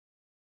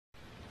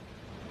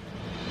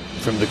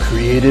from the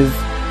creative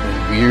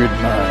and weird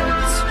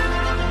minds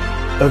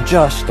of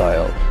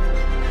Joshstyle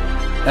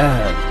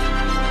and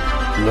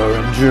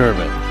Lauren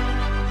German,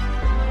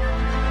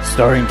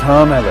 starring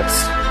Tom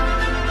Ellis.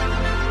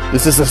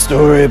 This is a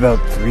story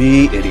about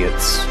 3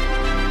 idiots,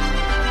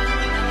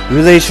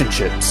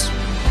 relationships,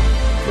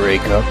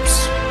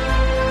 breakups,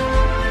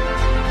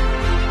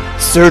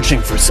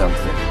 searching for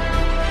something.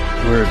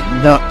 We're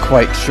not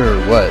quite sure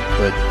what,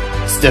 but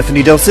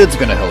Stephanie Del Cid's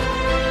gonna help.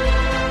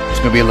 There's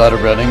gonna be a lot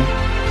of running.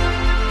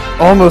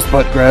 Almost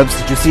butt grabs.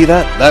 Did you see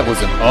that? That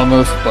was an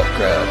almost butt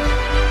grab.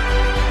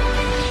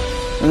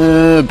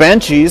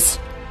 Banshees.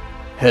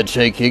 Head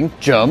shaking.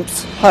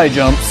 Jumps. High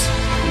jumps.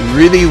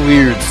 Really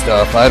weird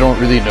stuff. I don't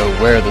really know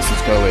where this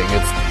is going.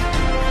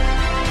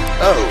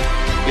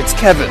 It's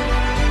Kevin.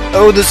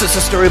 Oh, this is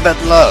a story about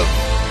love.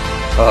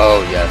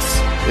 Oh,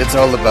 yes. It's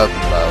all about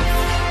love.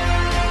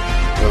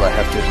 Well, I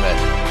have to admit,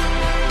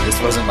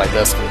 this wasn't my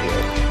best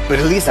video. But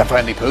at least I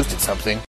finally posted something.